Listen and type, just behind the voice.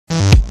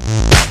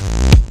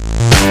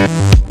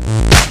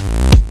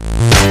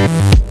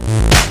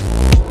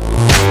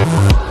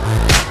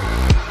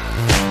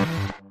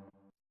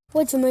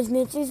What's up, it's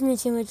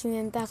me,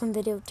 I'm back on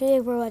video. Today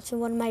we're watching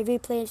one of my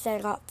replays that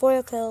I got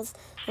 4 kills,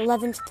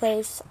 11th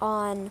place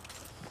on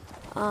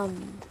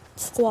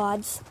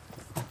squads,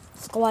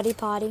 squatty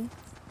potty.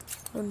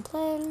 I'm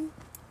playing.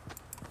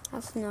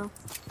 That's no.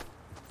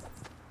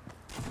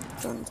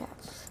 Don't touch.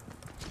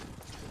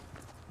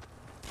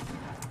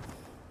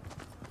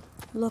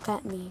 Look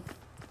at me.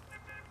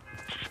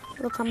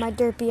 Look at my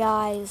derpy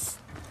eyes.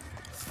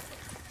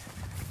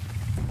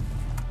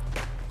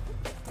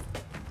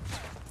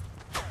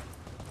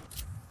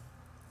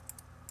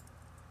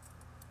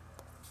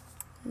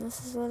 And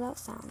this is what that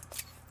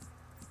sounds.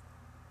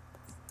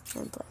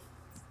 And play.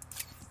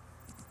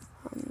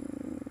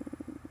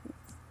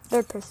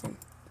 Third person.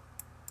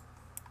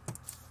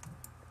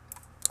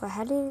 Go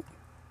ahead and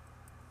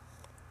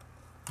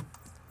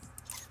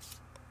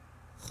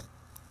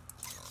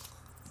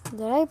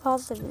did I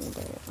pause it?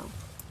 There you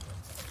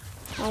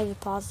go. I just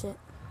paused it.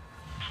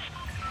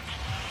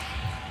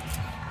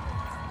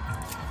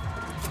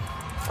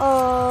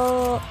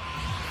 Oh,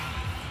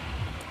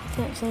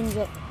 can't change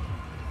it.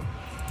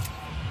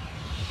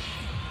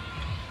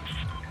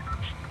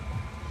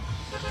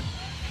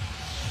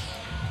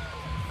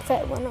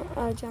 Okay, when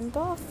I jump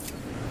off,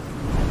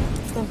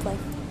 it's gonna play.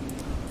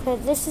 Okay,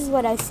 this is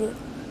what I see.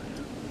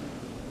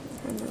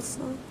 Turn this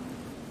on.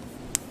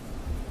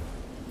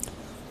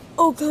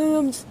 Okay,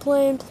 I'm just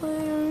playing.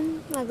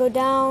 I go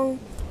down,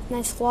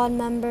 my squad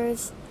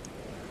members.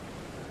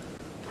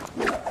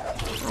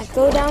 I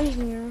go down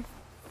here.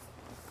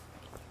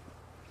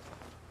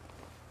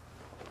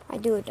 I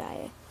do a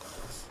diet.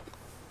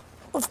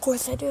 Of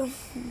course I do.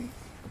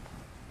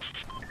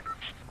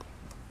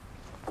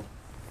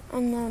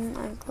 And then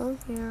I go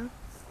here.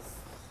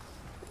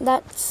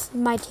 That's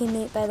my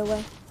teammate, by the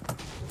way.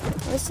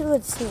 I wish you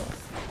would see it.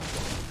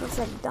 Looks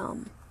like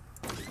dumb.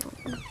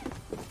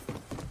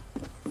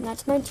 And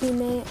that's my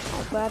teammate.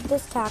 I grab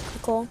this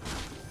tactical.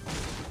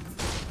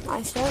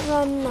 I start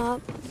running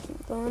up,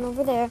 going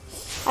over there.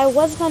 I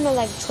was gonna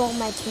like troll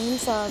my team,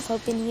 so I was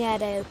hoping he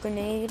had a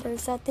grenade or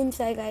something,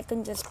 so I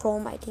can just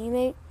troll my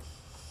teammate.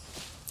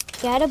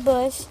 He had a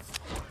bush,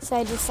 so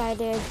I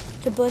decided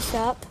to bush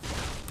up.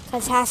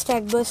 That's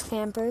hashtag bush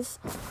campers.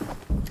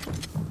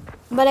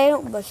 But I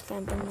don't bush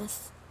camp in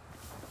this.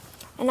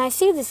 And I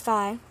see this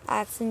guy.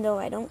 Actually, no,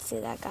 I don't see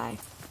that guy.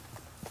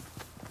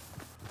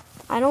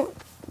 I don't.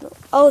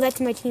 Oh, that's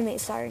my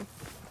teammate, sorry.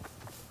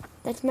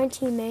 That's my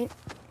teammate.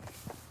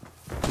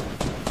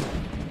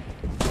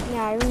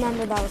 Yeah, I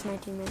remember that was my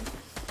teammate.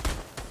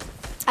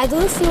 I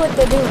go see what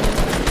they're doing.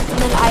 And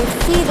then I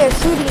see they're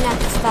shooting at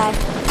this guy.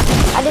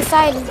 I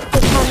decide to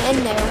come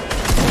in there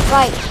and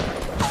fight.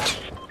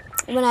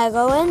 When I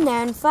go in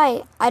there and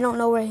fight, I don't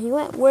know where he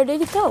went. Where did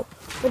he go?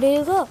 Where did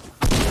he go?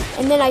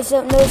 And then I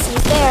don't notice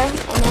he's there,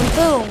 and then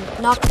boom,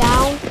 knocked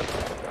down,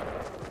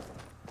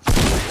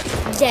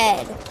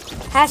 dead.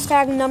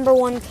 Hashtag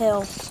 #1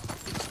 kill.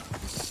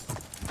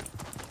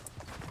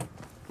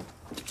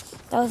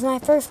 That was my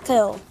first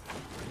kill.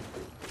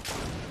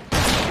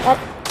 That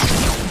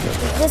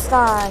is this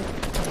guy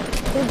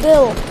who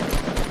built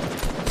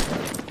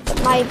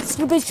my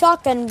stupid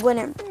shotgun when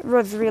it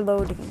was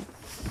reloading.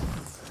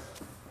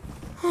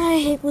 I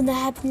hate when that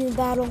happens in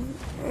battle.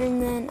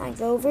 And then I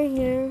go over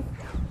here.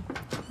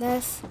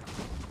 This.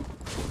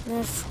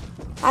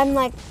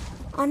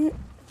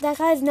 That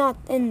guy's not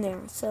in there.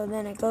 So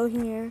then I go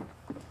here.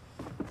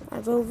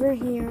 I go over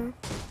here.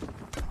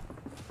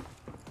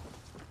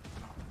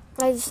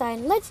 I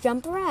decide, let's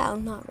jump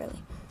around. Not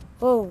really.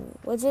 Whoa,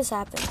 what just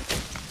happened?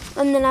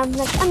 And then I'm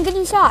like, I'm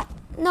getting shot.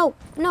 No,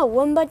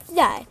 I'm about to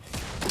die.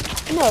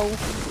 No.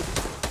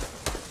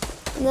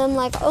 And then I'm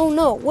like, oh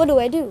no, what do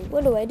I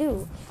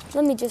do?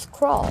 Let me just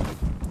crawl.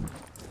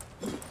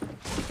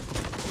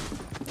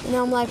 And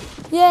I'm like,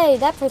 yay,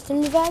 that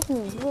person revived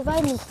me.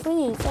 Revive me,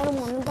 please. I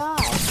don't want to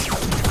die.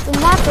 And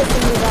that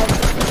person revived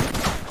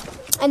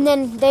me. And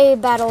then they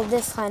battled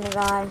this kind of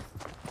guy.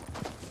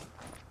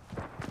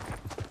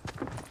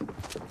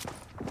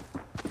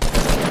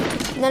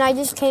 And then I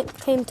just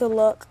came to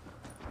look.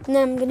 And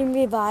then I'm getting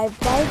revived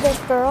by this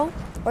girl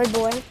or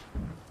boy.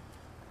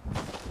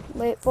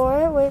 Wait for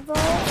it.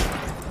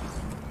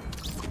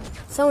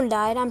 Someone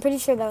died. I'm pretty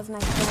sure that was my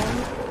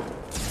friend.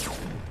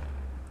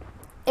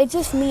 It's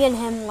just me and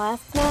him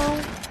left now.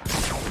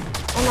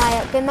 And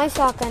I get my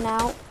shotgun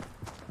out.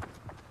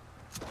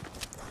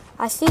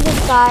 I see this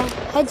guy.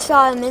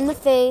 Headshot him in the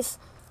face.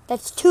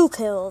 That's 2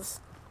 kills.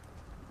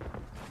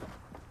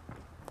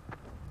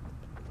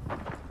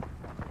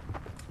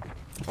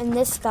 And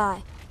this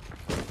guy.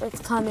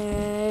 It's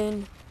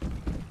coming.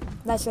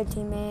 That's your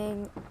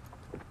teammate.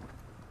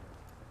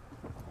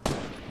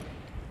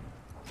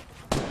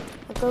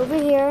 Go over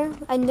here.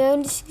 I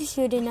notice he's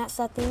shooting at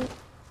something.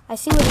 I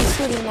see what he's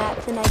shooting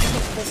at, then I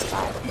shoot this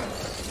guy.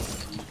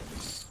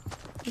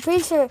 I'm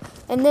pretty sure,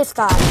 and this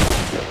guy.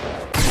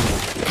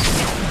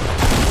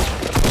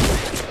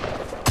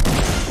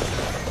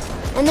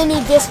 And then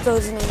he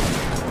discos me.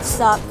 It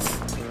sucks.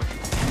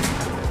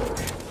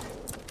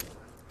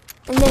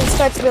 And then he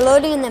starts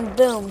reloading, and then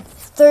boom.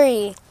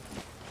 3.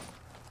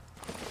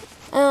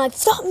 And I'm like,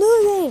 stop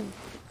moving!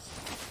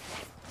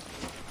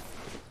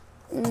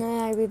 And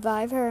then I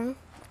revive her.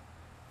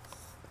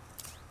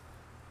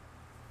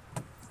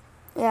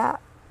 Yeah.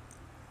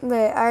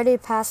 Wait, I already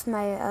passed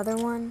my other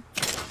one.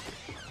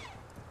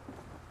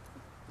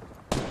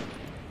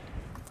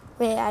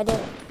 Wait, I did.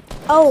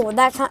 Oh,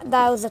 that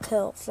was a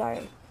kill.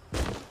 Sorry.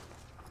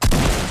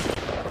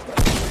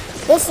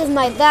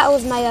 That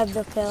was my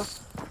other kill.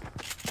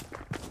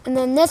 And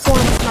then this one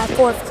is my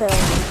 4th kill.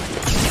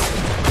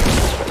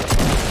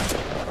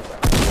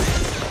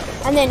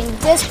 And then he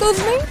discos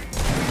me.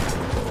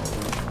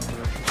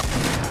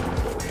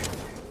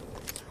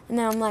 And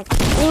then I'm like,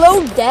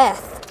 low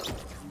death.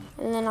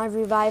 And then I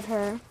revive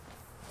her.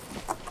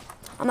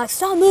 I'm like,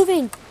 stop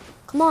moving.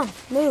 Come on,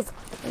 move.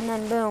 And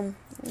then boom.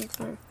 It's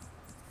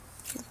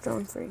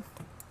drone free.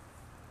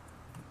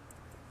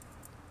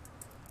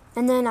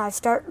 And then I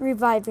start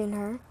reviving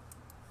her.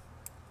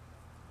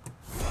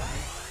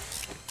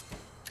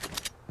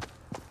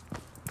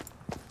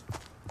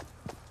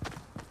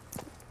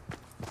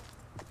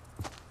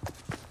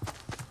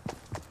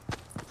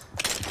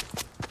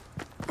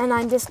 And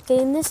I'm just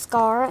getting this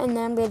scar, and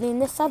then I'm getting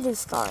this other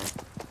scar.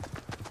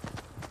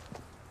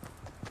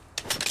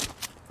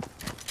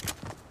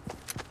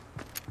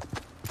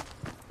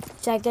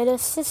 Which I get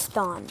assist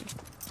on.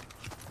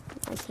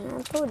 I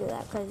can't go to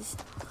that because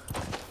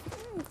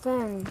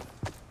then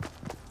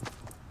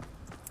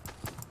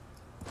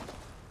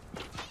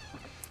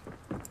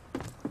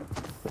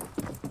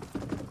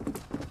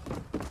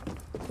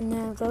and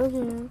then I go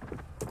here,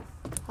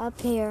 up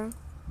here.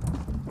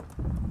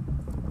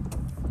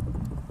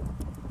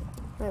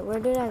 Wait, where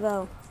did I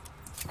go?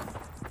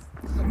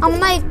 I'm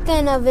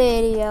making a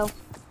video.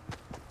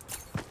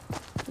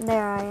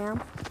 There I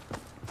am.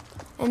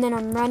 And then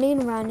I'm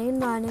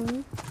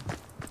running.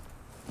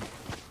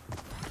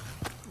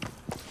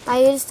 I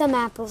used some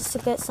apples to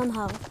get some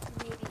health.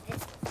 Maybe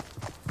this one.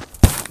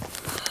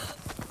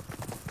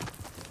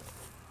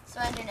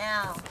 Surrender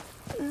now.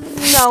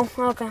 No,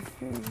 okay.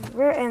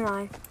 Where am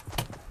I?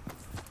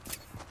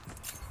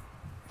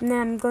 And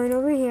then I'm going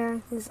over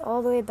here. He's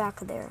all the way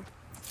back there.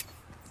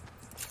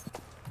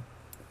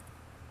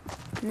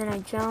 And then I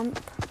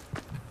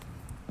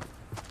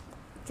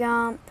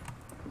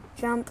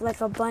jump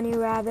like a bunny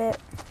rabbit.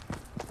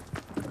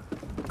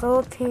 Go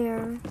up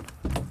here.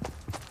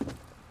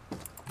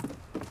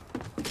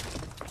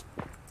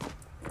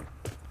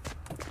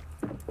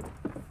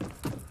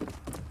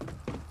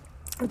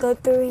 Go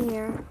through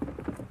here.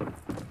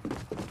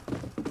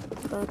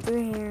 Go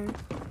through here.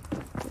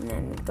 And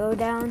then go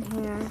down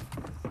here.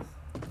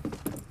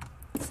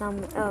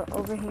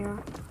 Over here.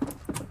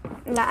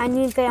 Yeah, I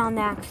need to get on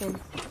the action.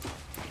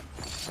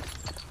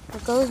 I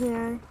go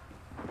here.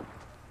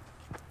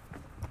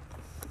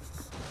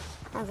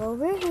 I go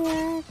over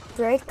here.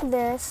 Break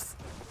this.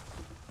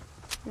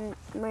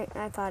 Wait,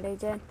 I thought I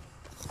did.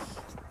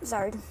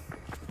 Sorry.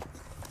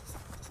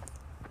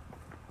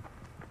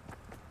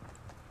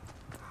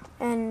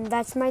 And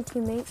that's my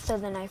teammate, so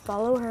then I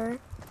follow her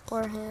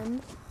or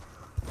him.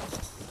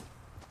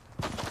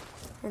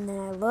 And then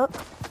I look.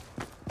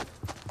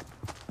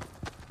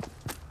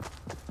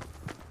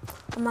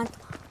 I'm like,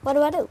 what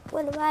do I do?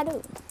 What do I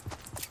do?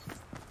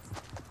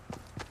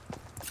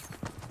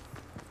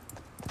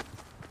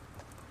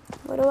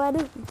 What do I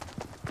do?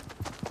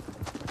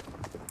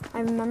 I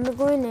remember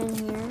going in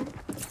here.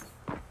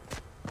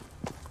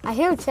 I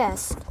hear a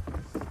chest.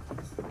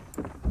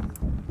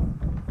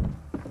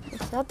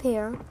 It's up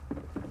here.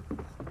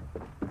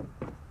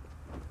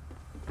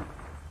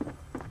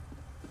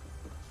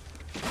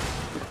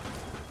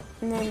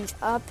 And then it's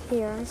up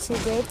here. See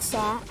where it's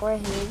at, or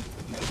he.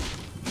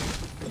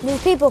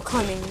 There's people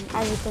coming,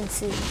 as you can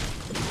see.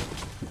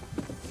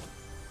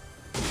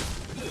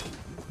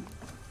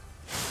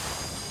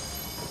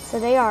 So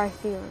they are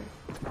here.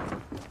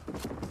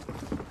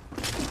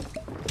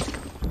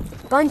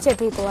 Bunch of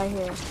people are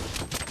here.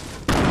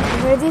 I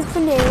hear these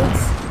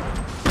grenades.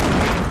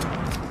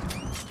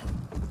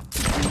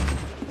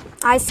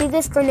 I see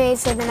this grenade,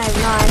 so then I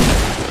run.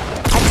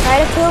 I try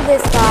to kill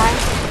this guy.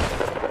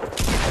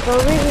 Go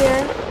over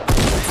here.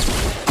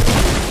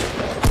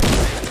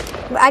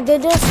 I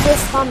did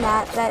assist on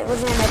that. That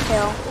wasn't a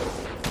kill.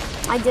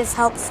 I just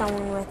helped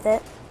someone with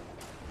it.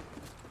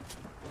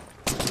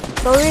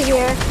 Go over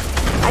here.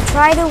 I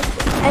try to,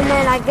 and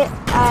then I'm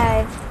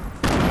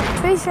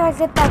pretty sure I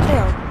get that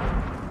kill.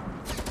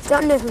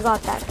 Don't know who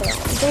got that kill.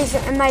 I'm pretty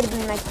sure it might have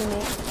been my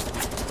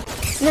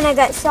teammate. And then I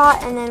got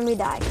shot, and then we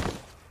died.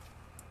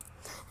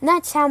 And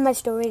that's how my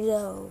story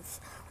goes.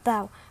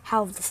 About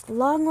how this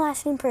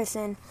long-lasting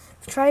person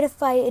tried to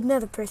fight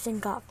another person,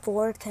 got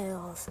 4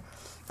 kills.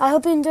 I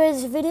hope you enjoyed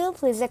this video.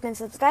 Please like and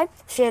subscribe.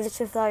 Share this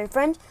with all your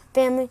friends,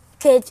 family,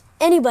 kids,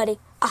 anybody.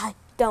 I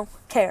don't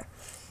care.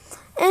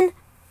 And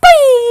bye!